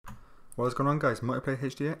What's going on, guys? Multiplayer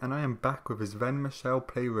HD here, and I am back with a Sven Michel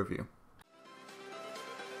play review.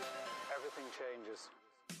 Everything changes.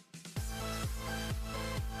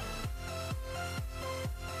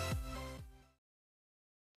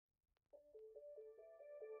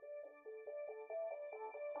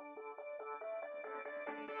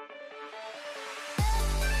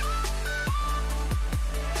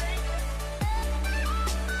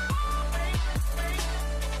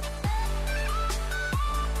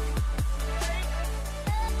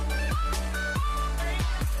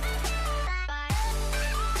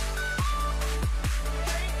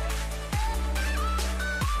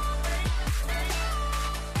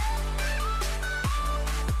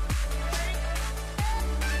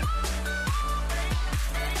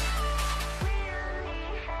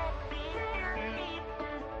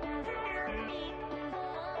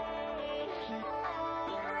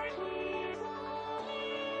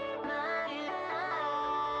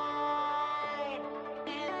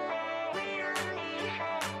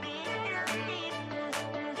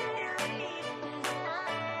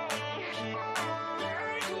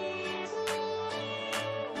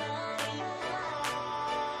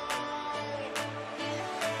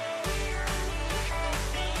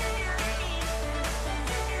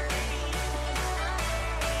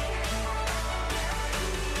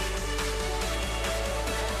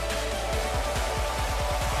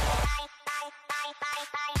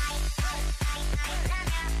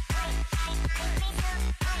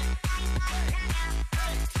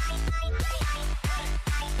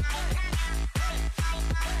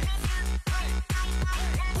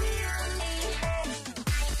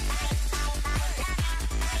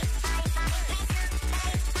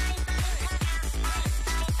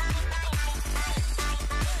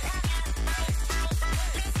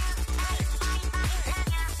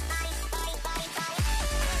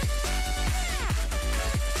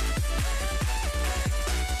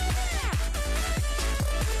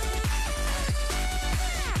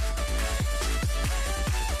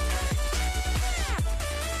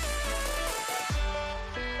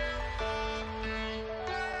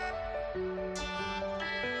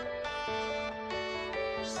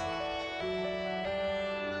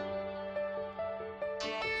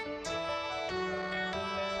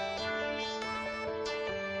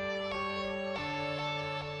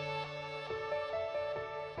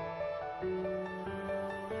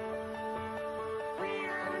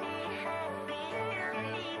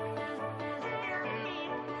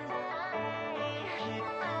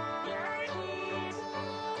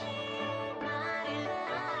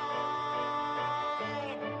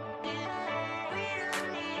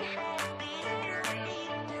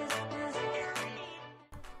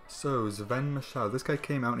 So, Sven Michel, this guy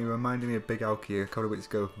came out and he reminded me of Big Alki a couple of weeks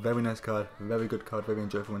ago. Very nice card, very good card, very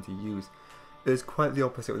enjoyable one to use. It was quite the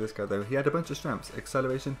opposite with this guy though. He had a bunch of strengths.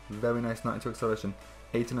 Acceleration, very nice, 92 acceleration.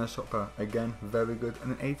 89 shot power, again, very good.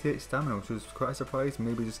 And an 88 stamina, which was quite a surprise.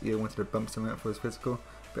 Maybe just either wanted to bump something up for his physical,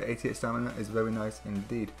 but 88 stamina is very nice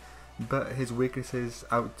indeed. But his weaknesses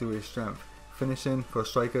outdo his strength. Finishing, for a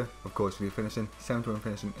striker, of course you need finishing. 71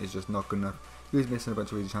 finishing is just not good enough. He was missing a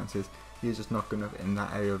bunch of easy chances. He is just not good enough in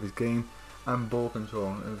that area of his game. And ball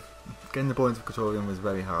control, getting the ball into control of him was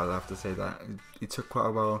very hard, I have to say that. It took quite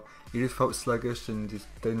a while. He just felt sluggish and just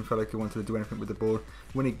didn't feel like he wanted to do anything with the ball.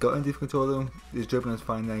 When he got into control of him, his dribbling was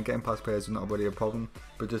fine then, getting past players was not really a problem,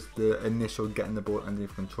 but just the initial getting the ball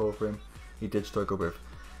underneath control for him, he did struggle with.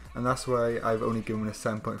 And that's why I've only given him a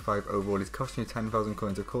 7.5 overall. He's costing you 10,000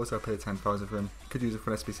 coins. Of course I'll pay 10,000 for him. Could use it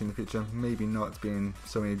for an SBC in the future, maybe not, being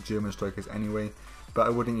so many German strikers anyway. But I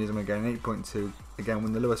wouldn't use him again. 8.2, again, one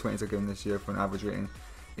of the lowest ratings I've given this year for an average rating.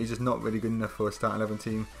 He's just not really good enough for a starting 11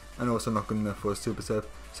 team, and also not good enough for a super sub.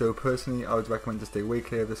 So personally, I would recommend to stay way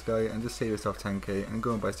clear of this guy and just save yourself 10k and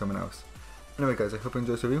go and buy someone else. Anyway guys, I hope you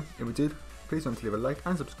enjoyed this review. If you did, please don't leave a like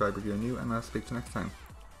and subscribe if you're new, and I'll speak to you next time.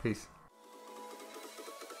 Peace.